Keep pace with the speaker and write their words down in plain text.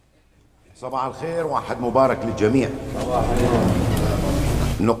صباح الخير، واحد مبارك للجميع.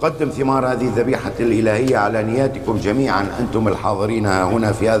 نقدم ثمار هذه الذبيحة الإلهية على نياتكم جميعا أنتم الحاضرين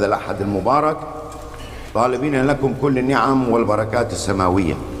هنا في هذا الأحد المبارك، طالبين لكم كل النعم والبركات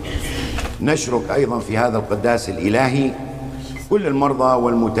السماوية. نشرك أيضا في هذا القداس الإلهي كل المرضى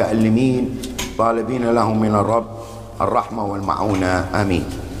والمتألمين، طالبين لهم من الرب الرحمة والمعونة، آمين.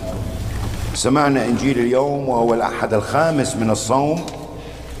 سمعنا إنجيل اليوم وهو الأحد الخامس من الصوم.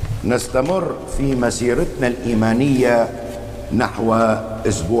 نستمر في مسيرتنا الإيمانية نحو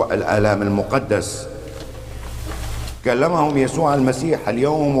أسبوع الآلام المقدس. كلمهم يسوع المسيح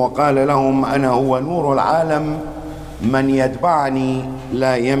اليوم وقال لهم: أنا هو نور العالم، من يتبعني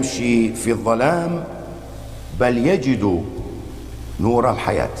لا يمشي في الظلام بل يجد نور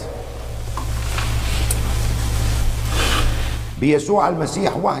الحياة. بيسوع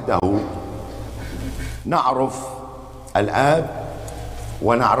المسيح وحده نعرف الآب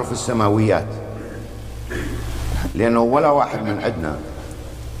ونعرف السماويات، لأنه ولا واحد من عندنا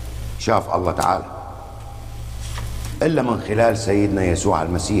شاف الله تعالى إلا من خلال سيدنا يسوع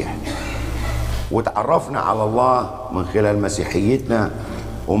المسيح، وتعرفنا على الله من خلال مسيحيتنا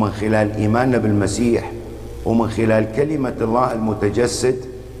ومن خلال إيماننا بالمسيح ومن خلال كلمة الله المتجسد.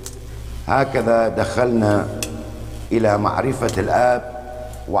 هكذا دخلنا إلى معرفة الآب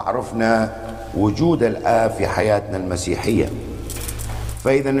وعرفنا وجود الآب في حياتنا المسيحية.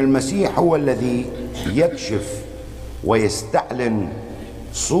 فإذا المسيح هو الذي يكشف ويستعلن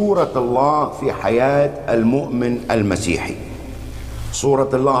صورة الله في حياة المؤمن المسيحي، صورة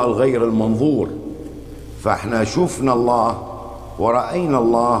الله الغير المنظور. فاحنا شفنا الله ورأينا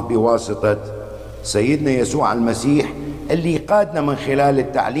الله بواسطة سيدنا يسوع المسيح اللي قادنا من خلال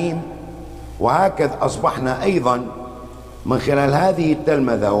التعليم، وهكذا أصبحنا أيضا من خلال هذه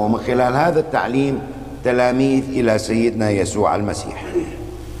التلمذة ومن خلال هذا التعليم تلاميذ إلى سيدنا يسوع المسيح.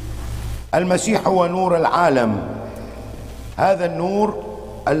 المسيح هو نور العالم، هذا النور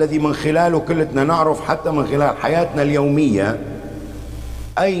الذي من خلاله كلنا نعرف حتى من خلال حياتنا اليومية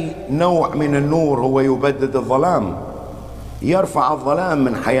أي نوع من النور هو يبدد الظلام، يرفع الظلام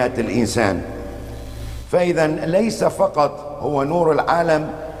من حياة الإنسان. فإذا ليس فقط هو نور العالم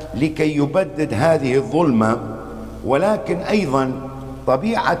لكي يبدد هذه الظلمة، ولكن أيضا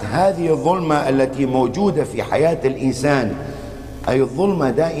طبيعة هذه الظلمة التي موجودة في حياة الإنسان، أي الظلمة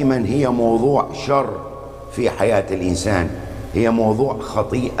دائما هي موضوع شر في حياة الإنسان، هي موضوع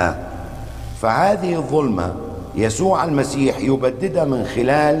خطيئة. فهذه الظلمة يسوع المسيح يبددها من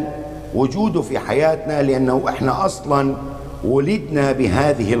خلال وجوده في حياتنا، لأنه إحنا أصلا ولدنا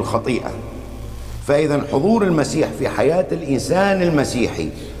بهذه الخطيئة. فإذا حضور المسيح في حياة الإنسان المسيحي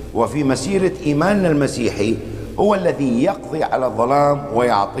وفي مسيرة إيماننا المسيحي هو الذي يقضي على الظلام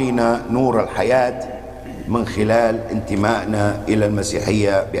ويعطينا نور الحياة من خلال انتمائنا إلى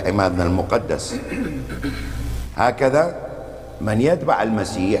المسيحية بعمادنا المقدس. هكذا من يتبع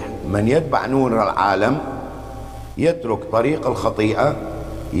المسيح، من يتبع نور العالم، يترك طريق الخطيئة،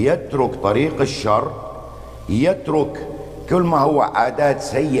 يترك طريق الشر، يترك كل ما هو عادات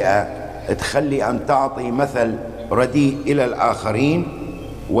سيئة تخلي أن تعطي مثل رديء إلى الآخرين،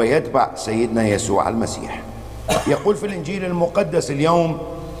 ويتبع سيدنا يسوع المسيح. يقول في الإنجيل المقدس اليوم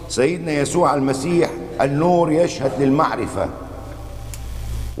سيدنا يسوع المسيح: النور يشهد للمعرفة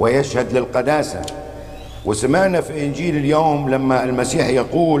ويشهد للقداسة. وسمعنا في إنجيل اليوم لما المسيح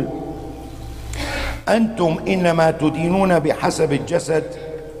يقول: أنتم إنما تدينون بحسب الجسد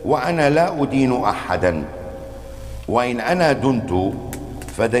وأنا لا أدين أحدا، وإن أنا دنت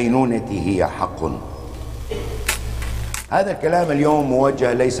فدينونتي هي حق. هذا الكلام اليوم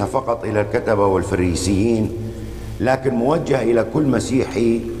موجه ليس فقط إلى الكتبة والفريسيين، لكن موجه إلى كل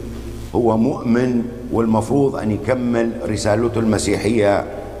مسيحي هو مؤمن والمفروض أن يكمل رسالته المسيحية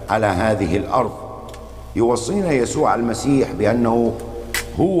على هذه الأرض. يوصينا يسوع المسيح بأنه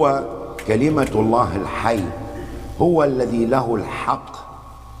هو كلمة الله الحي، هو الذي له الحق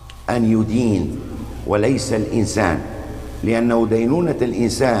أن يدين وليس الإنسان، لأنه دينونة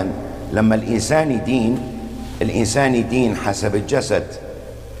الإنسان لما الإنسان يدين، الإنسان يدين حسب الجسد،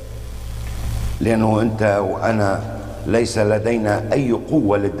 لأنه أنت وأنا ليس لدينا أي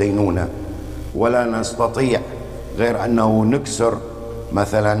قوة للدينونة، ولا نستطيع غير أنه نكسر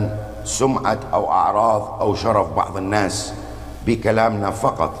مثلا سمعة أو أعراض أو شرف بعض الناس بكلامنا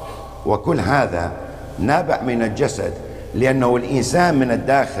فقط. وكل هذا نابع من الجسد، لأنه الإنسان من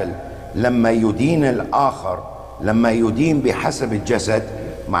الداخل لما يدين الآخر، لما يدين بحسب الجسد،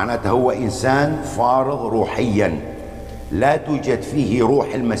 معناته هو إنسان فارغ روحيا، لا توجد فيه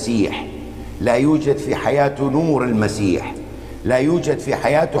روح المسيح، لا يوجد في حياته نور المسيح، لا يوجد في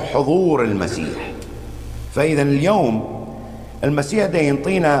حياته حضور المسيح. فإذا اليوم المسيح ده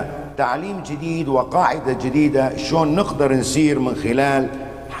ينطينا تعليم جديد وقاعدة جديدة شلون نقدر نسير من خلال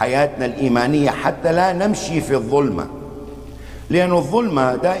حياتنا الإيمانية حتى لا نمشي في الظلمة، لأن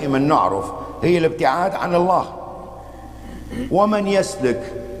الظلمة دائما نعرف هي الابتعاد عن الله. ومن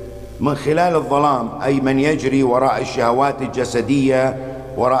يسلك من خلال الظلام أي من يجري وراء الشهوات الجسدية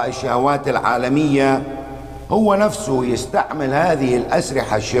وراء الشهوات العالمية هو نفسه يستعمل هذه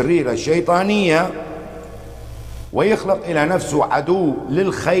الأسلحة الشريرة الشيطانية ويخلق إلى نفسه عدو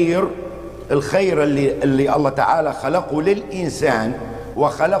للخير، الخير اللي الله تعالى خلقه للإنسان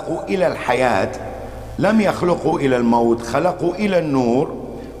وخلقه إلى الحياة، لم يخلقه إلى الموت، خلقه إلى النور.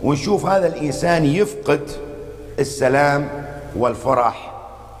 ونشوف هذا الإنسان يفقد السلام والفرح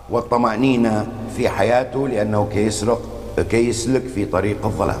والطمأنينة في حياته لأنه كي يسلك في طريق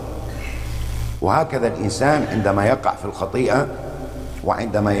الظلام. وهكذا الإنسان عندما يقع في الخطيئة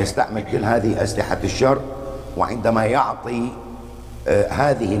وعندما يستعمل كل هذه أسلحة الشر وعندما يعطي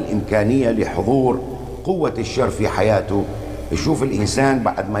هذه الإمكانية لحضور قوة الشر في حياته، يشوف الإنسان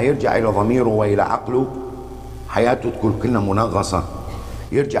بعد ما يرجع إلى ضميره وإلى عقله حياته تكون كلها منغصة.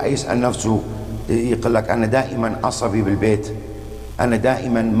 يرجع يسأل نفسه، يقول لك أنا دائما عصبي بالبيت، أنا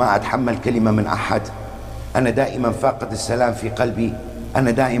دائما ما أتحمل كلمة من أحد، أنا دائما فاقد السلام في قلبي،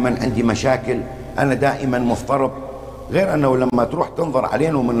 أنا دائما عندي مشاكل، أنا دائما مضطرب. غير أنه لما تروح تنظر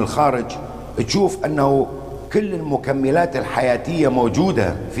علينا من الخارج تشوف أنه كل المكملات الحياتية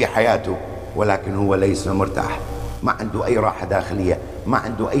موجودة في حياته، ولكن هو ليس مرتاح، ما عنده أي راحة داخلية، ما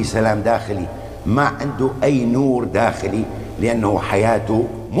عنده أي سلام داخلي، ما عنده أي نور داخلي، لأنه حياته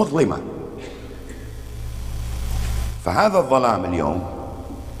مظلمة. فهذا الظلام اليوم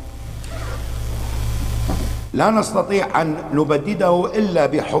لا نستطيع أن نبدده إلا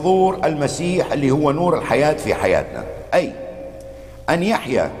بحضور المسيح اللي هو نور الحياة في حياتنا، أي أن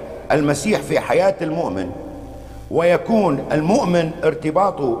يحيا المسيح في حياة المؤمن ويكون المؤمن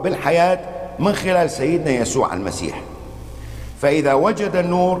ارتباطه بالحياة من خلال سيدنا يسوع المسيح. فإذا وجد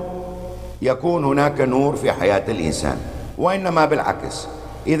النور يكون هناك نور في حياة الإنسان، وإنما بالعكس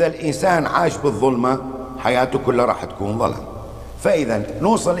إذا الإنسان عاش بالظلمة حياته كلها راح تكون ظلام. فإذا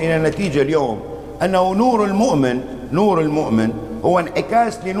نوصل إلى نتيجة اليوم أنه نور المؤمن هو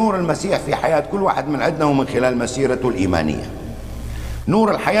انعكاس لنور المسيح في حياة كل واحد من عندنا ومن خلال مسيرته الإيمانية.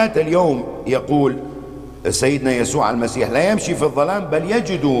 نور الحياة اليوم يقول سيدنا يسوع المسيح لا يمشي في الظلام بل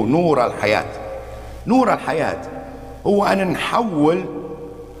يجد نور الحياة. نور الحياة هو أن نحول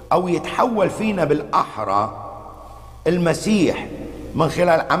أو يتحول فينا بالأحرى المسيح من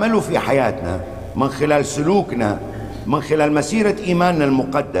خلال عمله في حياتنا، من خلال سلوكنا، من خلال مسيرة إيماننا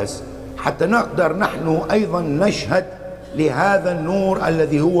المقدس، حتى نقدر نحن أيضا نشهد لهذا النور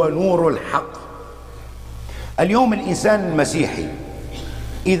الذي هو نور الحق. اليوم الإنسان المسيحي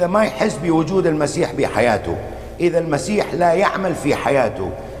إذا ما يحس بوجود المسيح بحياته، إذا المسيح لا يعمل في حياته،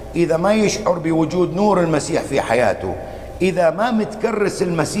 إذا ما يشعر بوجود نور المسيح في حياته، إذا ما متكرس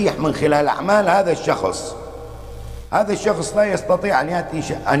المسيح من خلال أعمال هذا الشخص لا يستطيع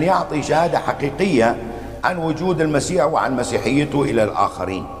أن يعطي شهادة حقيقية عن وجود المسيح وعن مسيحيته إلى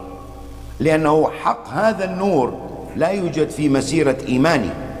الآخرين، لأنه حق هذا النور لا يوجد في مسيرة إيماني،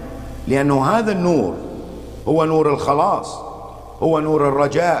 لأنه هذا النور هو نور الخلاص، هو نور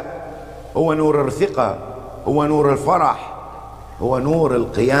الرجاء، هو نور الثقة، هو نور الفرح، هو نور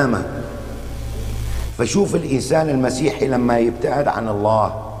القيامة. فشوف الإنسان المسيحي لما يبتعد عن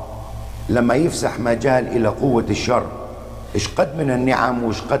الله، لما يفسح مجال إلى قوة الشر، إيش قد من النعم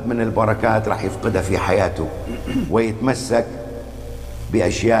وإيش قد من البركات راح يفقدها في حياته، ويتمسك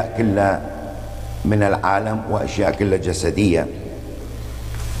بأشياء كلها من العالم وأشياء كلها جسدية.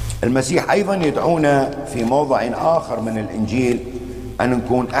 المسيح أيضا يدعونا في موضع آخر من الإنجيل أن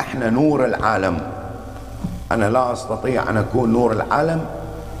نكون إحنا نور العالم. أنا لا أستطيع أن أكون نور العالم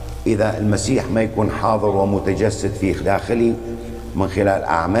إذا المسيح ما يكون حاضر ومتجسد في داخلي من خلال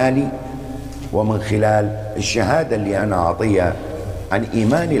أعمالي ومن خلال الشهادة اللي أنا أعطيها عن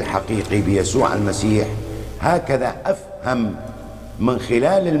إيماني الحقيقي بيسوع المسيح. هكذا أفهم من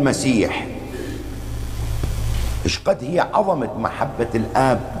خلال المسيح إيش قد هي عظمة محبة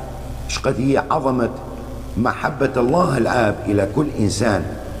الآب، إيش قد هي عظمة محبة الله الآب إلى كل إنسان،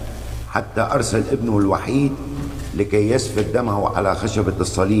 حتى أرسل ابنه الوحيد لكي يسفك دمه على خشبة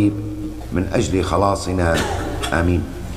الصليب من أجل خلاصنا. آمين.